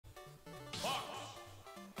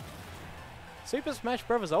Super Smash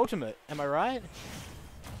Bros. Ultimate, am I right?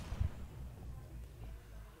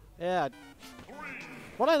 Yeah.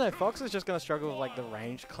 What I know, Fox is just gonna struggle with like the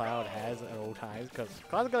range Cloud has at all times because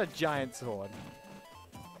Cloud's got a giant sword.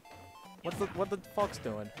 What the Fox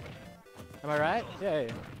doing? Am I right? Yeah.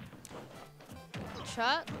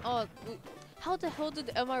 Chat? Oh, how the hell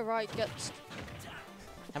did Am I Right get...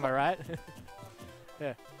 Am I right?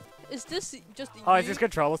 Yeah. Is this just Oh, you? is this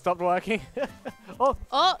controller stopped working? Oh!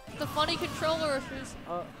 Oh, the funny controller issues.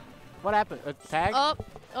 What happened? A tag? Oh,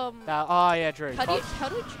 oh yeah, true. how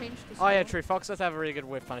do you change this? Oh yeah, true. Fox does have a really good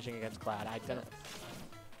whiff punishing against Cloud. I don't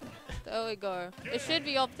know. There we go. It should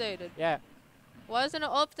be updated. Yeah. Why isn't it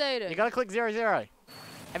updated? You gotta click 0-0.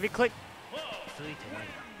 Have you clicked?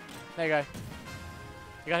 There you go. You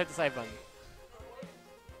gotta hit the save button.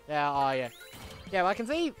 Yeah, oh yeah. Yeah, well, I can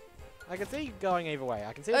see going either way.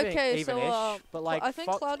 I can see it being even-ish, but like I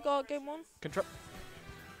think Cloud got game 1. Control.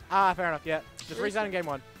 Ah, fair enough. Yeah, just Really? restarting game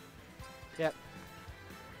 1. Yep.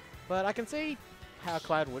 But I can see how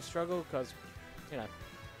Cloud would struggle because, you know,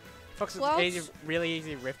 Fox is really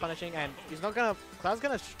easy riff punishing, and he's not gonna. Cloud's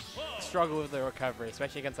gonna struggle with the recovery,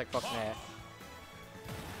 especially against like Fox and Air.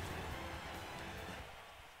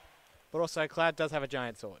 But also, Cloud does have a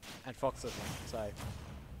giant sword, and Fox doesn't. So.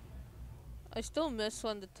 I still miss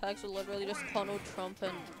when the tags were literally just Donald Trump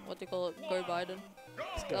and what they call it, Joe Biden.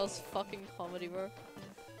 That was fucking comedy, bro.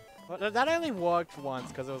 Well, that only worked once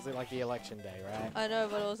because it was like the election day, right? I know,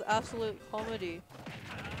 but it was absolute comedy.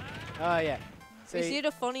 Oh yeah. You see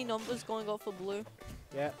the funny numbers going up for blue?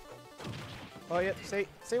 Yeah. Oh yeah. See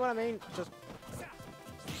what I mean? Just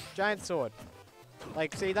giant sword.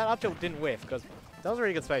 Like, see that up tilt didn't whiff because that was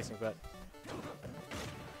really good spacing, but.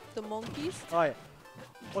 The monkeys? Oh yeah.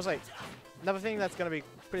 Also, another thing that's going to be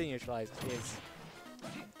pretty neutralized is,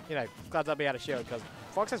 you know, Cloud's up be out of shield because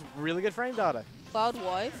Fox has really good frame data. Cloud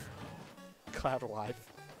Wife? Cloud Wife.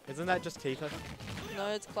 Isn't that just Tifa? No,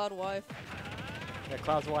 it's Cloud Wife. Yeah,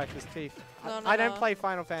 Cloud's wife is Tifa. No, I don't play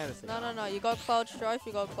Final Fantasy. No. You got Cloud Strife,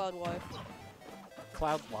 you got Cloud Wife.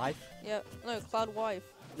 Cloud Wife? Yeah, no, Cloud Wife.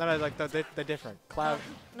 No, like they're different. Cloud.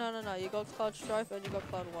 No. You got Cloud Strife and you got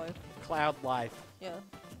Cloud Wife. Cloud Wife. Yeah.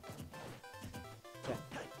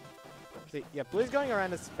 See, yeah, Blue's going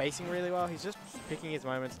around his spacing really well. He's just picking his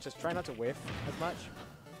moments, just trying not to whiff as much.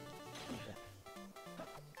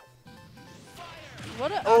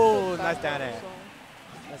 What a nice down air.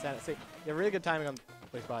 Nice down air. See, yeah, really good timing on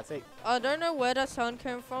Blue's part. See, I don't know where that sound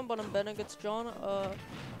came from, but I'm betting it's John.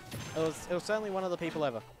 it was certainly one of the people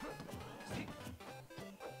ever.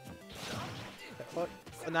 Look,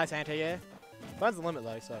 a nice anti-air. Finds the limit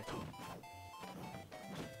though, so.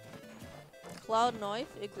 Cloud Knife,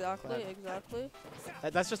 exactly.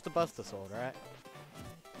 That's just the Buster Sword, right?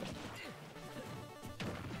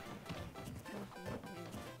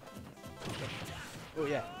 Oh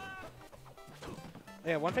yeah.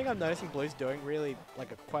 Yeah, one thing I'm noticing Blue's doing really,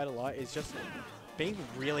 like, quite a lot is just being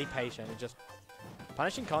really patient and just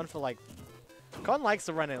punishing Con for, like... Con likes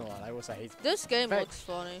to run in a lot, I will say. This game looks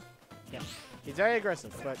funny. Yeah. He's very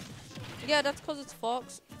aggressive, but... Yeah, that's because it's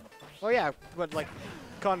Fox. Well, yeah, but, like,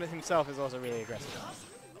 Con himself is also really aggressive.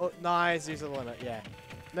 Oh, nice use of the limit, yeah.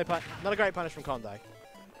 No not a great punish from Con, though.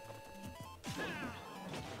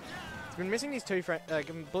 He's been missing these two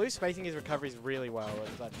Blue's spacing his recoveries really well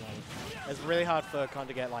at that moment. It's really hard for Con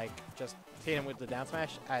to get, like, just hit him with the down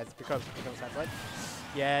smash, as because he becomes that late.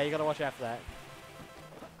 Yeah, you gotta watch out for that.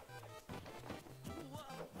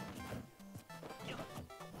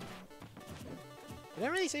 You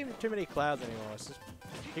don't really see too many Clouds anymore. It's just,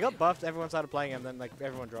 he got buffed, everyone started playing him, then like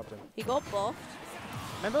everyone dropped him. He got buffed?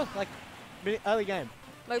 Remember? Like, early game.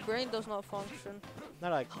 My brain does not function. No,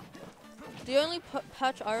 like... The only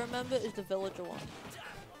patch I remember is the Villager one.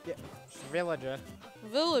 Yeah, Villager.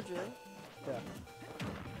 Villager? Yeah.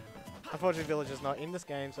 Unfortunately, Villager's not in this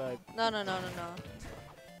game, so... No.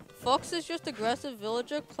 Fox is just aggressive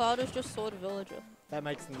Villager, Cloud is just sword Villager. That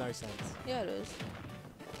makes no sense. Yeah, it is.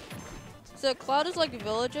 So Cloud is like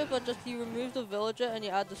Villager, but just you remove the Villager and you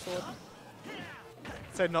add the sword.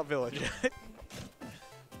 So not Villager.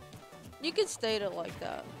 You can state it like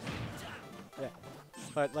that. Yeah.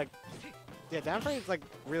 But like... Yeah, down frame is like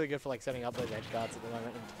really good for like setting up those edge guards at the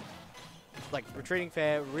moment. And, like retreating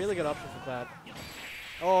fair, really good option for that.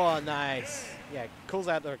 Oh, nice. Yeah, calls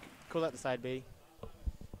out the side B.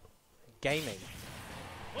 Gaming.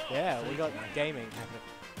 Yeah, we got gaming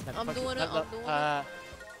happening. I'm doing it.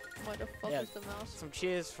 What the fuck is the mouse? Some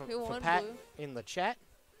cheers for Pat in the chat.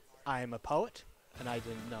 I am a poet, and I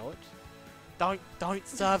didn't know it. Don't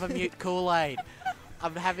serve a mute Kool-Aid.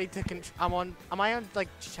 I'm having to am I on like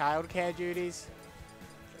childcare duties?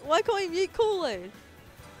 Why can't you mute Kool-Aid?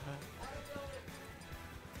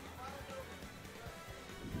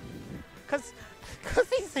 Cause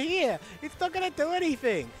he's here. It's not gonna do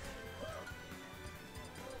anything.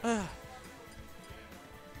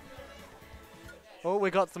 Oh, we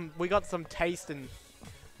got some taste in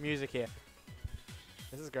music here.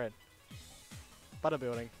 This is great. Butter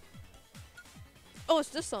building. Oh, it's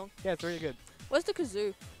this song. Yeah, it's really good. Where's the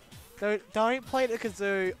kazoo? Don't play the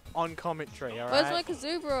kazoo on commentary, alright? Where's my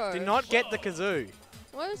kazoo, bro? Do not get the kazoo.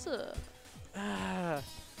 Where is it?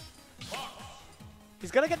 He's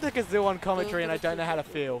gonna get the kazoo on commentary and I don't know how to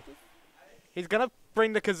feel. He's gonna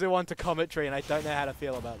bring the kazoo onto commentary and I don't know how to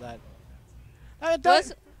feel about that.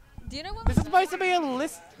 Do you know what? This is supposed to be a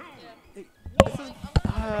list.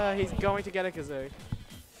 He's going to get a kazoo.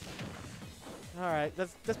 Alright,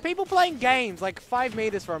 there's people playing games like 5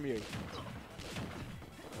 meters from you.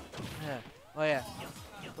 Yeah. Oh yeah.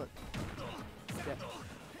 Look. Yeah.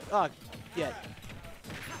 Oh, yeah.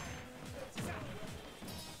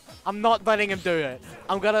 I'm not letting him do it.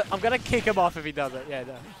 I'm gonna kick him off if he does it. Yeah,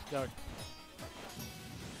 no.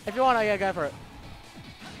 If you want, yeah, go for it.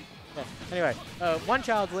 Yeah. Anyway, one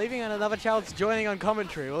child's leaving and another child's joining on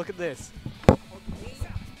commentary. Well, look at this.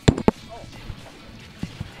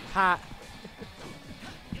 Ha.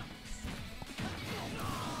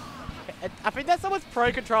 I think that's someone's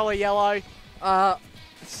Pro Controller yellow.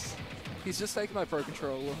 He's just taking my Pro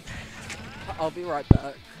Controller. I'll be right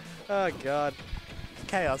back. Oh god.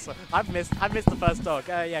 Chaos. I've missed the first dog.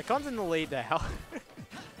 Yeah, Con's in the lead now.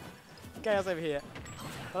 Chaos over here.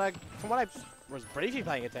 But like, from what I was briefly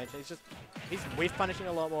paying attention, he's whiff punishing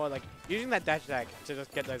a lot more, like using that dash attack to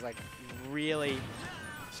just get those like really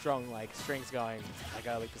strong like strings going, like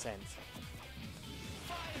early percents.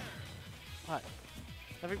 What?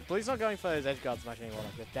 I think Blue's not going for those edge guards much anymore,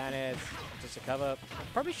 like the down airs, just to cover.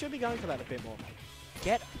 Probably should be going for that a bit more.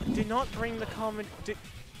 Do not bring the comment.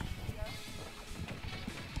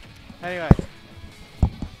 Anyway.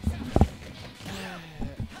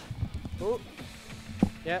 Ooh.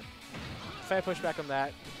 Yep. Fair pushback on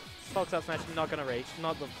that. Fox up smash not gonna reach.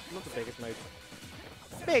 Not the biggest move.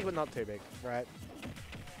 Big but not too big, right?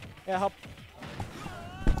 Yeah, hop.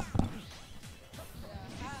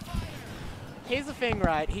 Here's the thing,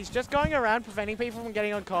 right? He's just going around preventing people from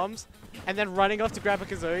getting on comms, and then running off to grab a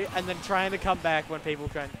kazoo, and then trying to come back when people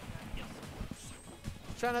try.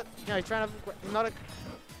 He's trying to not a.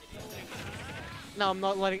 No, I'm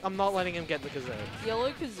not letting him get the kazoo.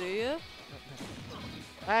 Yellow kazoo, yeah?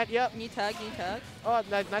 And yep. Knee tag. Oh,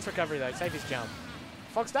 nice recovery though. Save his jump.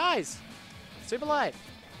 Fox dies. Super light.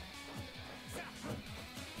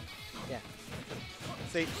 Yeah.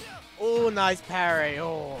 See. Oh, nice parry.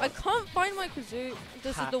 Oh. I can't find my kazoo.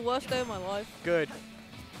 This is the worst day of my life. Good.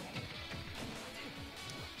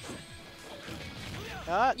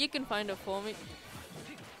 You can find it for me.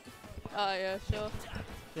 Oh, yeah, sure.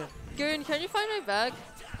 Yeah. Goon, can you find my bag?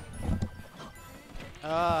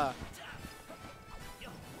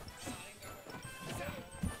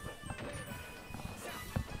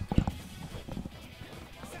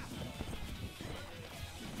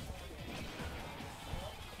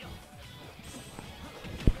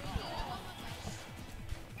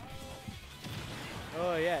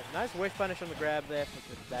 Oh yeah, nice whiff punish on the grab there for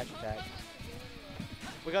the dash attack.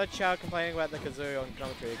 We got a child complaining about the kazoo on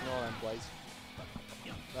commentary. Ignore them, please.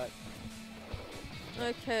 But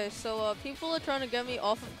Okay, so people are trying to get me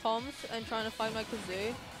off of comms and trying to find my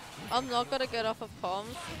kazoo. I'm not gonna get off of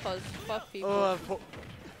comms because fuck people. oh, I've put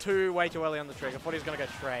way too early on the trigger. I thought he was gonna go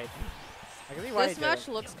straight. This match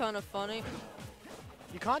looks kind of funny.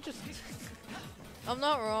 You can't just. I'm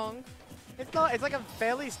not wrong. It's not. It's like a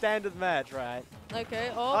fairly standard match, right?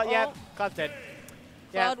 Okay. Oh yeah, Cloud's dead.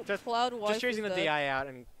 Yeah, Cloud just choosing the DI out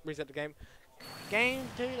and reset the game. Game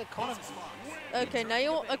to the corner. Okay, now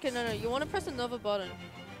you no, you want to press another button.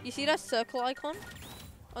 You see that circle icon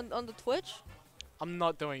on the Twitch? I'm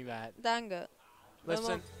not doing that. Dang it.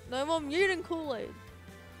 Listen. No more muting Kool-Aid.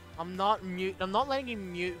 I'm not letting you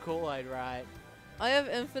mute Kool-Aid, right? I have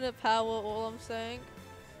infinite power, all I'm saying.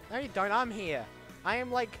 No, you don't. I'm here. I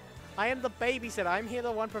am the babysitter. I'm here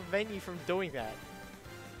to prevent you from doing that.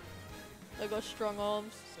 I got strong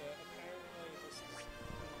arms. So apparently this is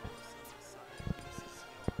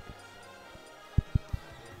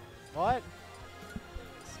What?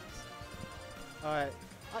 Alright.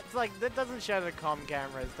 It's like, that doesn't show the comm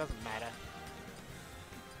cameras. Doesn't matter.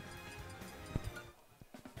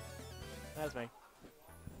 That's me.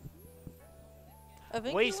 I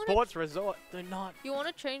think Wii Sports Resort. They're not. You want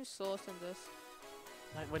to change source on this?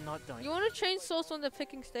 Like, we're not doing. You want to change source on the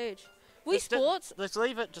picking stage? Wii Sports. Let's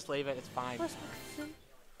leave it. Just leave it. It's fine.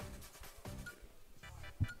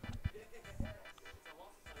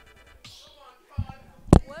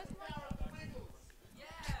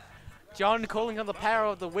 John calling on the power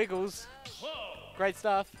of the Wiggles. Great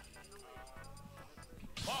stuff.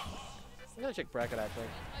 I'm gonna check bracket actually.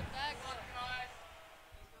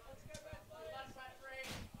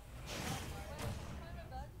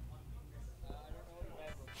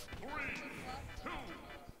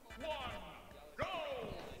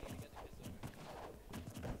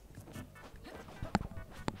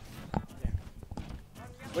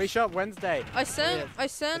 We shop Wednesday. I sent. Yeah. I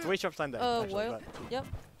sent. It's we shop Sunday. actually, whale. Yep.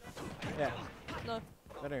 Yeah. No.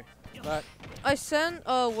 Anyway, but I sent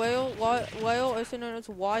whale also known as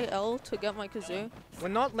YL to get my kazoo. we're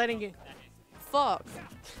not letting you. Fuck.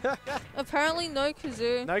 Apparently no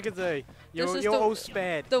kazoo. No kazoo. You're is you're the- all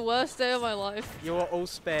spared. The worst day of my life. You're all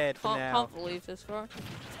spared for now. Can't believe this, bro.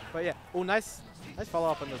 But yeah. Oh, nice follow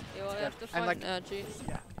up on the. Yo, I have to And, fight like, Naji.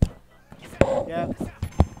 Yeah.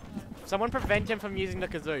 Someone prevent him from using the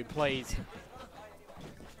kazoo, please.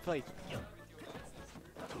 Please.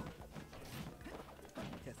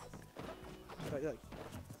 Yes. But, like,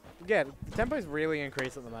 yeah, the tempo's really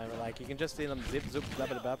increased at the moment. Like, you can just see them zip, zoop,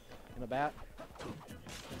 zap, it up and about.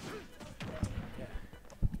 Yeah.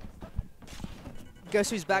 Guess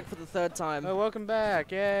who's back for the third time? Oh, welcome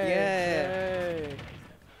back! Yay! Yeah. Yay.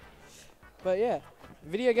 But yeah,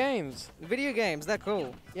 video games. Video games, they're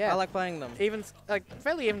cool. Yeah. I like playing them. Even like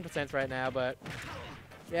fairly even percents right now, but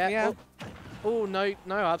yeah. Yeah. Oh, no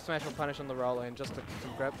up smash or punish on the roll in, just to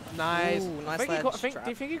grab. Nice. Ooh, nice I think he ledge do you trap.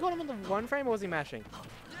 think he caught him on the one frame or was he mashing?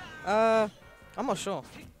 I'm not sure.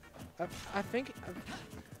 I think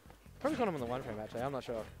probably caught him on the one frame actually. I'm not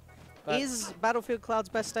sure. But, Is Battlefield Cloud's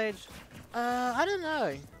best stage? I don't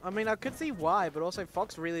know. I mean, I could see why, but also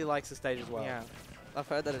Fox really likes the stage as well. Yeah. I've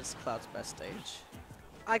heard that it's Cloud's best stage.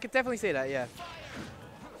 I could definitely see that. Yeah.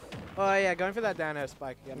 Oh yeah, going for that down air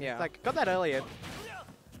spike again. Yeah. Like got that earlier.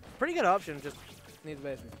 Pretty good option. Just needs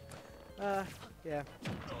basement. Yeah.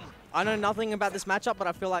 I know nothing about this matchup, but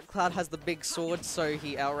I feel like Cloud has the big sword, so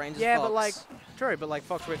he outranges Yeah, Fox. but like, true, but like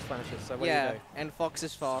Fox whip punishes, so what do you do? and Fox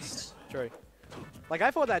is fast. True. Like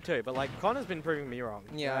I thought that too, but like Connor's been proving me wrong.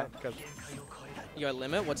 Yeah. Right? 'Cause- Yo,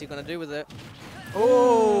 limit, what's he gonna do with it?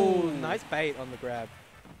 Oh, nice bait on the grab.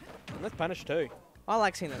 And let's punish too. I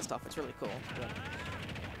like seeing that stuff, it's really cool.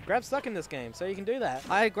 Grab's stuck in this game, so you can do that.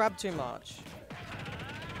 I grab too much.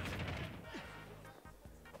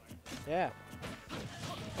 Yeah.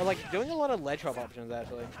 Well, like doing a lot of ledge hop options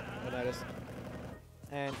actually, I noticed.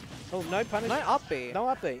 And oh, no punish. No up B. No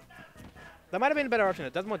upbeat. That might have been a better option.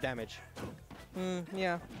 It does more damage.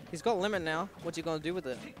 Yeah. He's got limit now. What's he gonna do with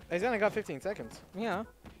it? He's only got 15 seconds, Yeah.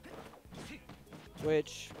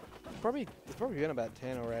 which it's probably been about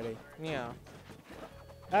 10 already. Yeah.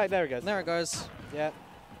 Alright, there he goes. There it goes. Yeah.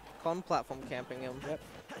 Con platform camping him. Yep.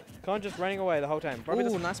 Con just running away the whole time. Probably Ooh,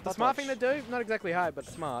 the, nice the butt smart dodge. thing to do. Not exactly high, but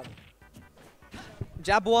smart.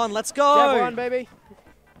 Jab one, let's go! Jab one, baby.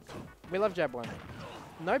 We love jab one.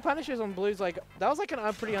 No punishes on blues. Like that was like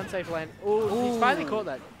a pretty unsafe land. Ooh, he's finally caught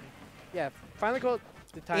that. Yeah, finally caught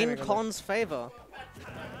the timing. In on Con's favor. that.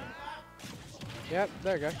 Yep,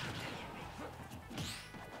 there we go.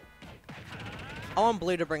 I want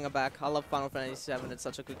Blue to bring her back. I love Final Fantasy VII. It's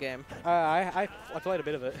such a good game. I played a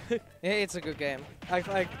bit of it. Yeah, it's a good game. I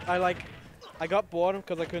got bored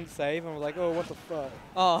because I couldn't save. And was like, oh, what the fuck?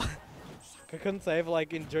 Oh, I couldn't save like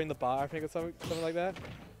during the bar, I think, or something like that.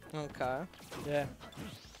 okay. Yeah.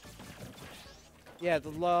 Yeah, it's a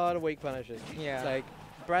lot of weak punishes. Yeah. It's like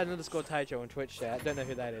Brad_Taicho on Twitch chat. Don't know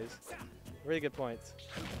who that is. Really good points.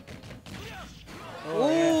 Ooh.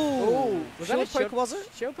 Yeah. Ooh. Was that a Shield poke, was it?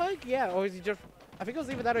 Shield poke? Yeah. Or is he just? I think it was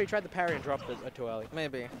either that or he tried the parry and dropped it too early.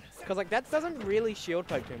 Maybe. Because like that doesn't really shield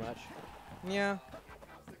poke too much. Yeah.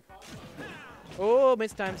 Oh,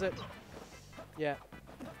 mistimes it. Yeah.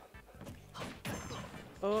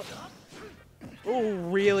 Oh. Oh,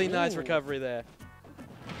 really nice Ooh. recovery there.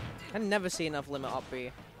 I never see enough limit up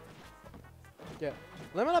B. Yeah.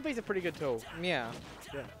 Lemon up is a pretty good tool. Yeah.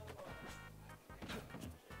 Yeah.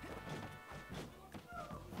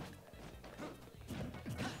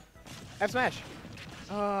 F smash.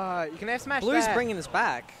 You can F smash Blue's that. bringing this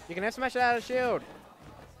back. You can F smash it out of shield.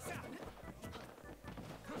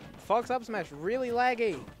 Fox up smash, really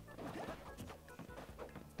laggy.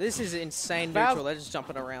 This is insane Valve- neutral. They're just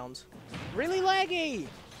jumping around. Really laggy.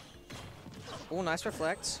 Oh, nice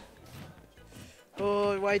reflect.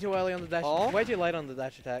 Oh, way too early on the dash. Oh. Way too late on the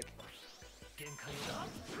dash attack.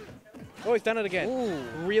 Oh, he's done it again.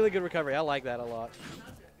 Ooh. Really good recovery. I like that a lot.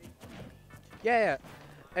 Yeah,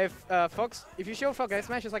 yeah. If you shield Fox F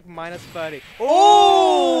smash, it's like -30.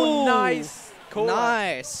 Oh, nice. Cool.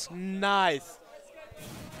 Nice. Nice.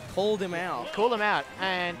 Called him out. Call him out.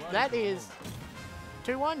 And that is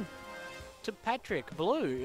 2-1 to Patrick Blue.